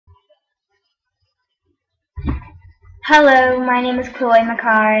Hello, my name is Chloe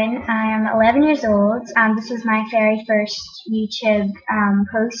McCarran. I am 11 years old, and this is my very first YouTube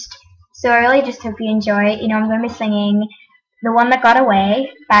post. So I really just hope you enjoy it. I'm going to be singing "The One That Got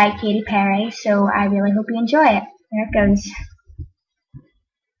Away" by Katy Perry. So I really hope you enjoy it. There it goes.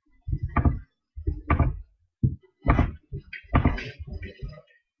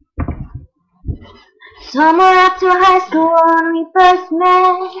 Summer after high school when we first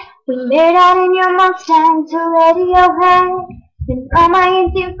met, we made out in your Mustang to Radiohead. Then on my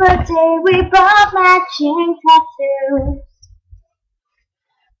 18th birthday, we bought matching tattoos.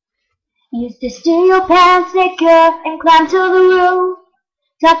 Used to steal your pants, sneak up, and climb to the roof.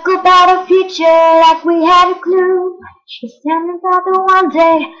 Talk about a future like we had a clue. It's time thought that one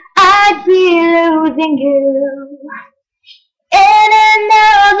day I'd be losing you. In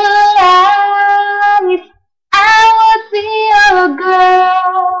another life, I would be your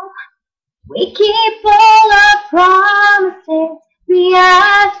girl. We keep all our promises, we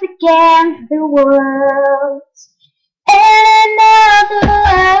us against the world. In another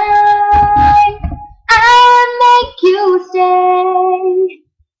life, I would make you stay,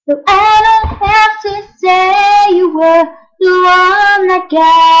 so I don't have to say you were the one that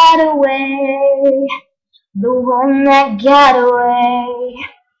got away. The one that got away.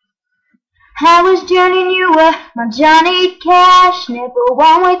 I was Johnny, you were my Johnny Cash. Never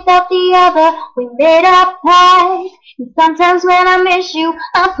one without the other. We made up pies. And sometimes when I miss you,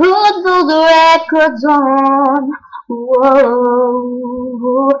 I put those records on. Whoa.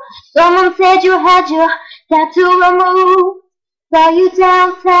 Someone said you had your tattoo removed. Saw you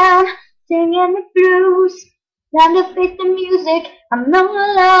downtown singing the blues. Time to face the music. I'm no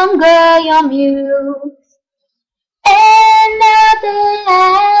longer your muse. Another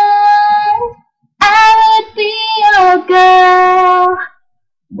life, I would be your girl.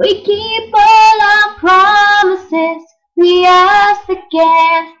 We keep all our promises, we us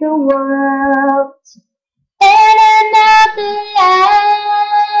against the world. In another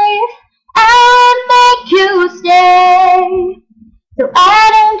life, I would make you stay, so I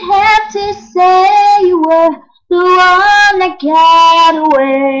don't have to say you were the one that got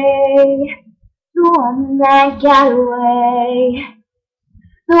away. The one that got away.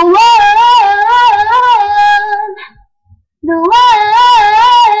 The one,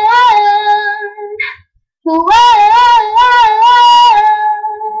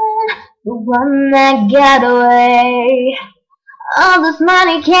 the one that got away. All this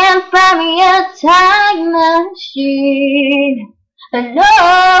money can't buy me a time machine. And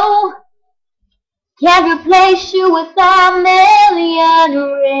no, can't replace you with a million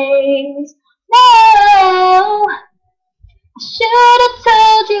rings. No, I should have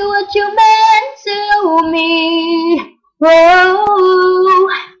told you what you meant to me. Oh,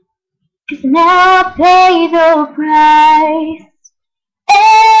 'cause now I pay the price.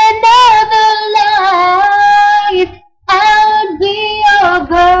 Another life, I would be your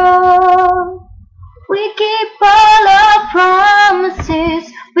girl. We keep all our promises,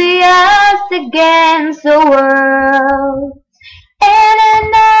 we us against the world. In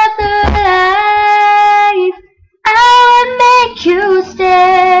another life, I would make you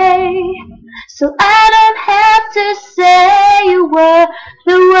stay, so I don't have to say you were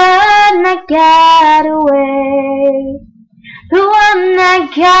the one that got away. The one that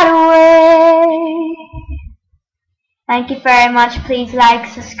got away. Thank you very much. Please like,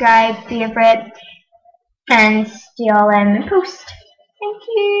 subscribe, favorite, and see you all in the post. Thank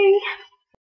you.